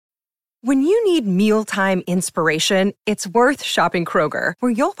When you need mealtime inspiration, it's worth shopping Kroger,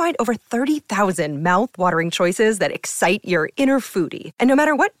 where you'll find over 30,000 mouth-watering choices that excite your inner foodie. And no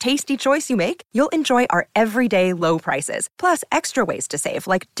matter what tasty choice you make, you'll enjoy our everyday low prices, plus extra ways to save,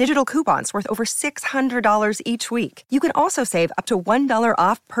 like digital coupons worth over $600 each week. You can also save up to $1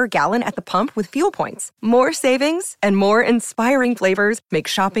 off per gallon at the pump with fuel points. More savings and more inspiring flavors make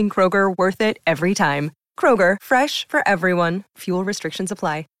shopping Kroger worth it every time. Kroger, fresh for everyone. Fuel restrictions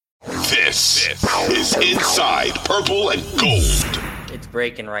apply. This is Inside Purple and Gold. It's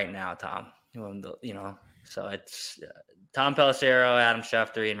breaking right now, Tom. So it's Tom Pelissero, Adam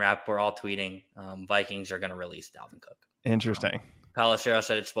Schefter, and Rappaport all tweeting Vikings are going to release Dalvin Cook. Interesting. Pelissero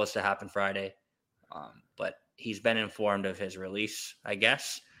said it's supposed to happen Friday, but he's been informed of his release, I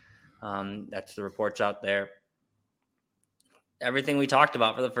guess. That's the reports out there. Everything we talked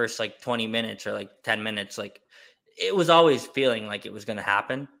about for the first 20 minutes or 10 minutes, it was always feeling like it was going to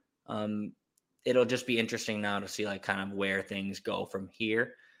happen. It'll just be interesting now to see kind of where things go from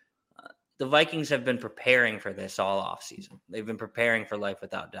here. The Vikings have been preparing for this all offseason. They've been preparing for life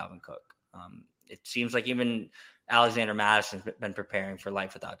without Dalvin Cook. It seems like even Alexander Madison's been preparing for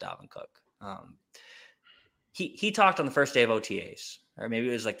life without Dalvin Cook. He talked on the first day of OTAs, or maybe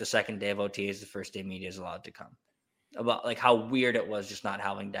it was the second day of OTAs, the first day media is allowed to come, about how weird it was just not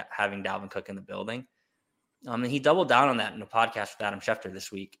having Dalvin Cook in the building. And he doubled down on that in a podcast with Adam Schefter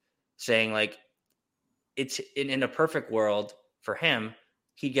this week, saying it's in a perfect world for him,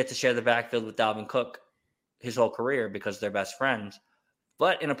 he'd get to share the backfield with Dalvin Cook his whole career because they're best friends.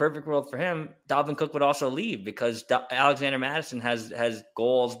 But in a perfect world for him, Dalvin Cook would also leave because Alexander Madison has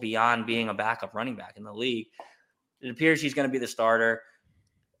goals beyond being a backup running back in the league. It appears he's going to be the starter.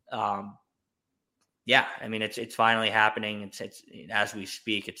 It's finally happening. It's as we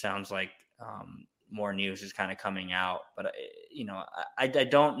speak, it sounds like more news is kind of coming out, but I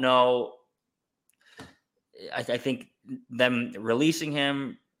don't know. I think them releasing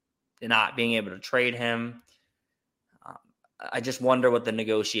him, not being able to trade him. I just wonder what the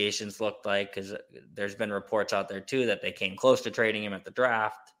negotiations looked like, because there's been reports out there too that they came close to trading him at the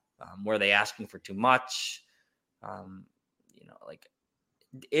draft. Were they asking for too much?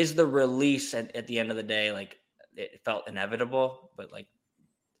 Is the release at the end of the day, it felt inevitable, but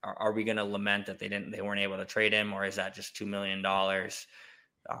are we going to lament that they weren't able to trade him, or is that just $2 million,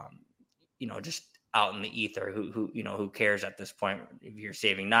 just out in the ether? Who cares at this point? If you're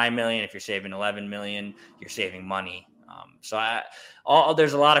saving $9 million, if you're saving $11 million, you're saving money.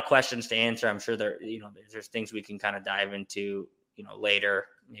 There's a lot of questions to answer. I'm sure there's things we can kind of dive into, later,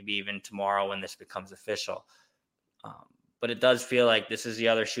 maybe even tomorrow when this becomes official. But it does feel like this is the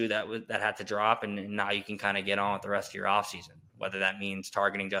other shoe that had to drop, and now you can kind of get on with the rest of your offseason, whether that means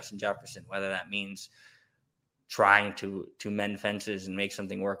targeting Justin Jefferson, whether that means trying to mend fences and make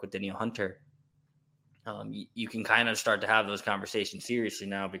something work with Danielle Hunter. You can kind of start to have those conversations seriously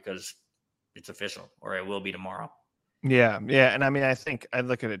now because it's official, or it will be tomorrow. Yeah. And I think I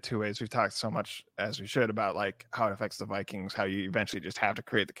look at it two ways. We've talked so much, as we should, about how it affects the Vikings, how you eventually just have to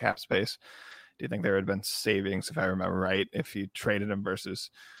create the cap space. Do you think there would have been savings, if I remember right, if you traded him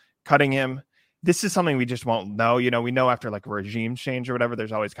versus cutting him? This is something we just won't know. We know after a regime change or whatever,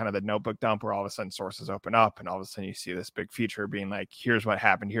 there's always kind of the notebook dump where all of a sudden sources open up and all of a sudden you see this big feature being here's what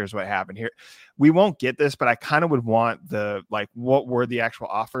happened here. We won't get this, but I kind of would want what were the actual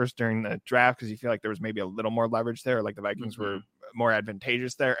offers during the draft, because you feel like there was maybe a little more leverage there, the Vikings were more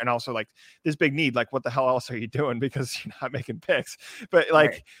advantageous there, and also this big need, what the hell else are you doing, because you're not making picks, but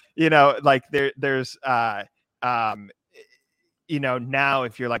right. There's now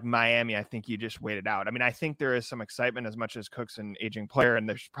if you're Miami, I think you just wait it out. I think there is some excitement, as much as Cook's an aging player, and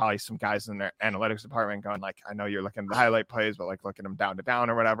there's probably some guys in their analytics department going I know you're looking at the highlight plays, but look at them down to down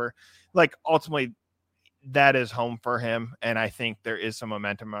or whatever. Ultimately that is home for him. And I think there is some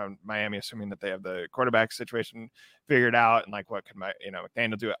momentum on Miami, assuming that they have the quarterback situation figured out, and what could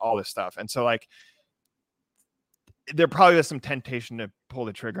McDaniel do, all this stuff. And so there probably was some temptation to pull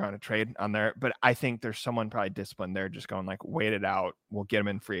the trigger on a trade on there, but I think there's someone probably disciplined there, just going wait it out. We'll get him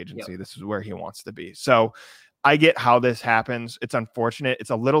in free agency. Yep. This is where he wants to be. So I get how this happens. It's unfortunate.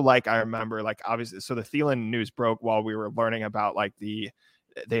 It's a little I remember obviously, so the Thielen news broke while we were learning about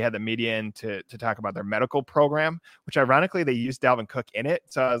they had the media in to talk about their medical program, which ironically they used Dalvin Cook in it.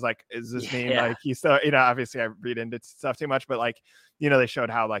 So I was is this mean he's still, obviously I read into stuff too much, but they showed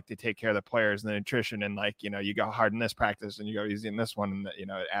how they take care of the players and the nutrition, and you go hard in this practice and you go easy in this one, and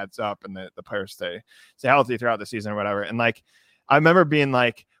it adds up, and the players stay healthy throughout the season or whatever. And I remember being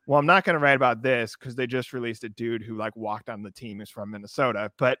well, I'm not going to write about this because they just released a dude who walked on the team, who's from Minnesota,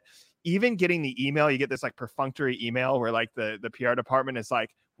 but even getting the email, you get this perfunctory email where the PR department is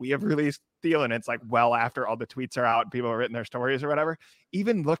we have released Thielen. It's like well after all the tweets are out, people have written their stories or whatever.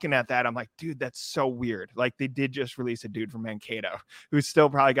 Even looking at that, I'm like, dude, that's so weird. Like they did just release a dude from Mankato who's still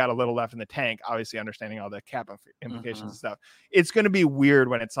probably got a little left in the tank, obviously understanding all the cap implications and stuff. It's going to be weird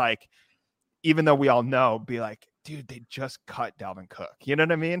when it's like, even though we all know, be like, dude, they just cut Dalvin Cook. You know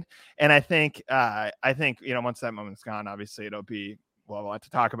what I mean? And I think, you know, once that moment's gone, obviously it'll be, well, we'll have to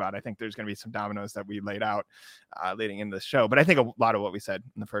talk about. I think there's going to be some dominoes that we laid out leading into the show. But I think a lot of what we said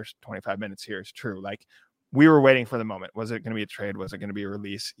in the first 25 minutes here is true. Like we were waiting for the moment. Was it going to be a trade? Was it going to be a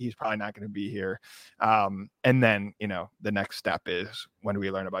release? He's probably not going to be here. And then, you know, the next step is when do we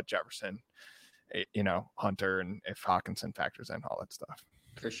learn about Jefferson, you know, Hunter, and if Hawkinson factors in, all that stuff.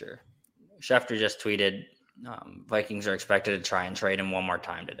 For sure. Schefter just tweeted, Vikings are expected to try and trade him one more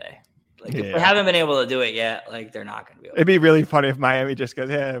time today. Like if they haven't been able to do it yet, like they're not going to be able to. It'd be really funny if Miami just goes,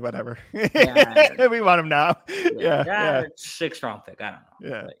 yeah, whatever. Yeah. We want him now. Yeah. 6th round pick. I don't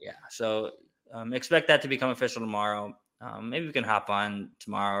know. Yeah. But yeah. So expect that to become official tomorrow. Maybe we can hop on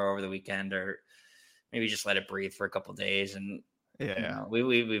tomorrow or over the weekend, or maybe just let it breathe for a couple of days. And you know,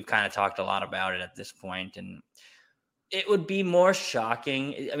 we've kind of talked a lot about it at this point, and it would be more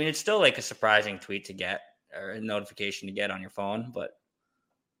shocking. I mean, it's still like a surprising tweet to get or a notification to get on your phone, but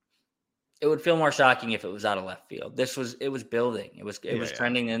it would feel more shocking if it was out of left field. It was building. It was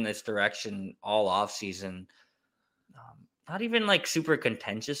trending in this direction all off season. Not even like super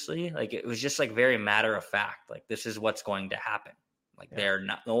contentiously. Like it was just like very matter of fact. Like this is what's going to happen. Like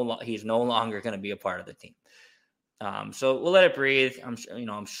he's no longer going to be a part of the team. So we'll let it breathe.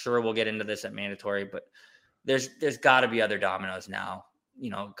 I'm sure we'll get into this at mandatory, but there's got to be other dominoes now,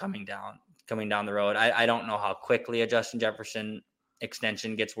 you know, coming down the road. I don't know how quickly a Justin Jefferson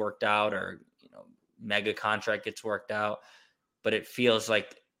extension gets worked out, or, you know, mega contract gets worked out, but it feels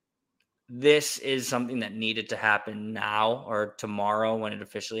like this is something that needed to happen now or tomorrow when it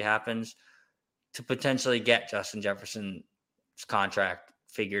officially happens to potentially get Justin Jefferson's contract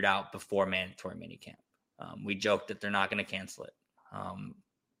figured out before mandatory minicamp. We joked that they're not going to cancel it.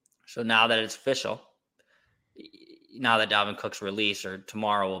 So now that it's official, now that Dalvin Cook's release or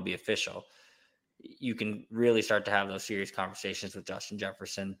tomorrow will be official, you can really start to have those serious conversations with Justin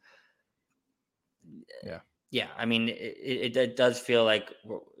Jefferson. Yeah. I mean, it does feel like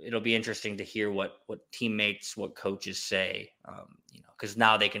it'll be interesting to hear what teammates, what coaches say, you know, because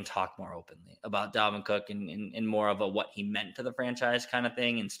now they can talk more openly about Dalvin Cook and more of a what he meant to the franchise kind of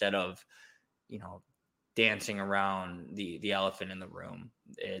thing, instead of, you know, dancing around the elephant in the room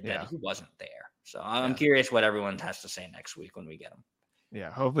that he wasn't there. So I'm curious what everyone has to say next week when we get him. Yeah,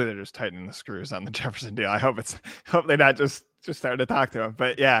 hopefully they're just tightening the screws on the Jefferson deal. I hope they're not just starting to talk to him.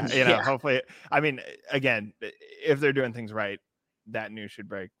 But hopefully, I mean, again, if they're doing things right, that news should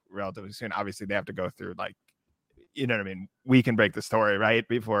break relatively soon. Obviously, they have to go through, like, you know what I mean? We can break the story, right?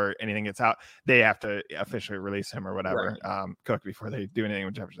 Before anything gets out, they have to officially release him or whatever, Cook, before they do anything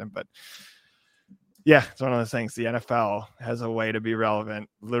with Jefferson. But yeah, it's one of those things. The NFL has a way to be relevant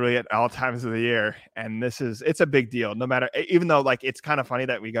literally at all times of the year. And it's a big deal, no matter, even though, like, it's kind of funny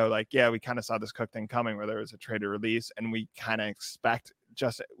that we go like, yeah, we kind of saw this Cook thing coming where there was a trade or release, and we kind of expect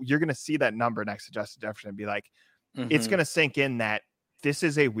you're going to see that number next to Justin Jefferson and be like, it's going to sink in that this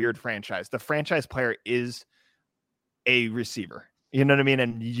is a weird franchise. The franchise player is a receiver, you know what I mean?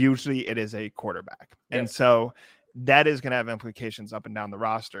 And usually it is a quarterback. Yep. And so that is going to have implications up and down the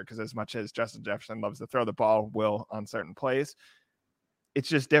roster, because as much as Justin Jefferson loves to throw the ball, will on certain plays, it's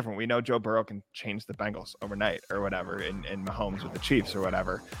just different. We know Joe Burrow can change the Bengals overnight or whatever, and Mahomes with the Chiefs or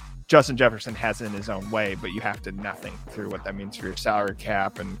whatever. Justin Jefferson has it in his own way, but you have to think through what that means for your salary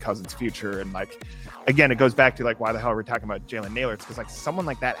cap and Cousins' future. And, like, again, it goes back to, like, why the hell are we talking about Jalen Naylor? It's because, like, someone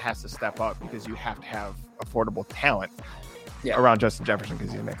like that has to step up, because you have to have affordable talent around Justin Jefferson,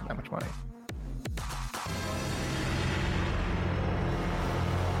 because he's making that much money.